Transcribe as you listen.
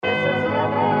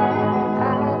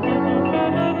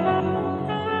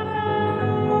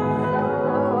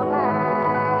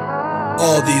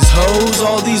All these hoes,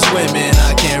 all these women,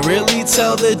 I can't really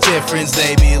tell the difference.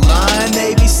 They be lying,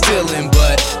 they be stealing,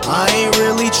 but I ain't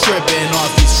really tripping off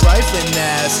these trifling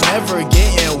ass. Never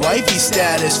getting wifey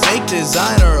status, fake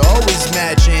designer always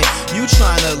matching. You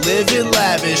tryna live it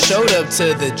lavish, showed up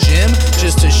to the gym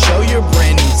just to show your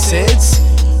brand new tits.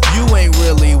 You ain't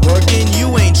really working,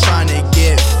 you ain't tryna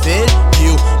get fit.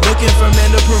 You looking for men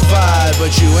to provide,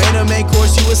 but you ain't a main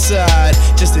course, you a side.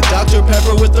 Just a Dr.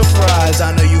 Pepper with the fries.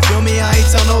 I know you feel me, I ain't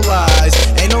tell no lies.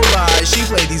 Ain't no lies, she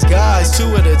play these guys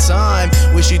two at a time.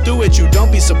 When she through it, you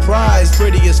don't be surprised.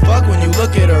 Pretty as fuck when you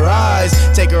look at her eyes.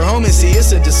 Take her home and see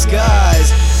it's a disguise.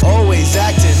 Always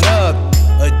acting up,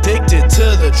 addicted to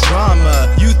the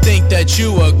drama. You think that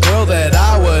you a girl that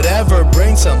I would ever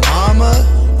bring to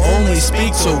mama? Only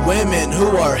speak to women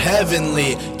who are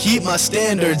heavenly. Keep my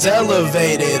standards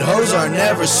elevated. Hoes are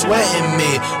never sweating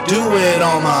me. Do it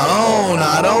on my own,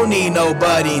 I don't need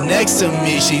nobody next to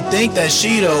me. She think that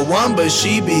she the one, but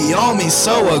she be on me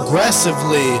so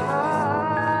aggressively.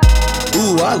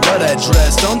 Ooh, I love that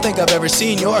dress. Don't think I've ever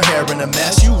seen your hair in a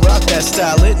mess. You rock that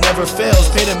style, it never fails.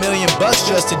 Paid $1 million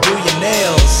just to do your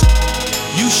nails.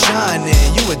 You shining,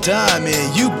 you a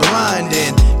diamond, you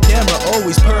blinding. Camera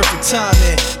always perfect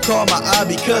timing. Call my eye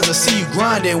because I see you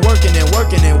grinding. Working and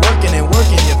working and working and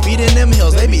working. Your feet in them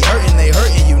heels, they be hurting, they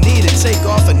hurting. You need to take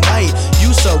off a night.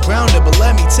 You so grounded, but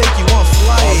let me take you on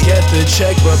flight. I'll get the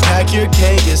check, but pack your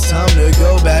cake. It's time to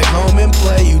go back home and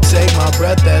play. You take my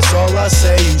breath, that's all I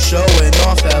say. You showing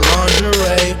off that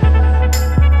lingerie.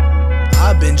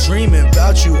 I've been dreaming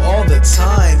about you all the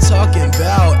time, talking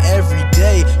about every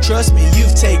day. Trust me,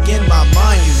 you've taken my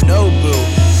mind, you know, boo.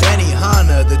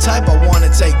 Benihana, the type I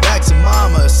wanna take back to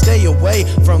mama. Stay away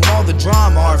from all the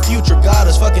drama, our future got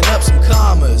us fucking up some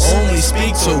commas. Only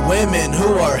speak to women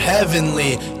who are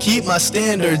heavenly. Keep my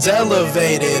standards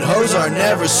elevated. Hoes are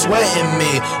never sweating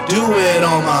me. Do it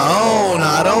on my own,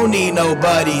 I don't need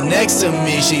nobody next to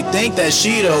me. She think that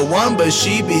she the one, but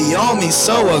she be on me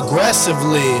so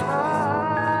aggressively.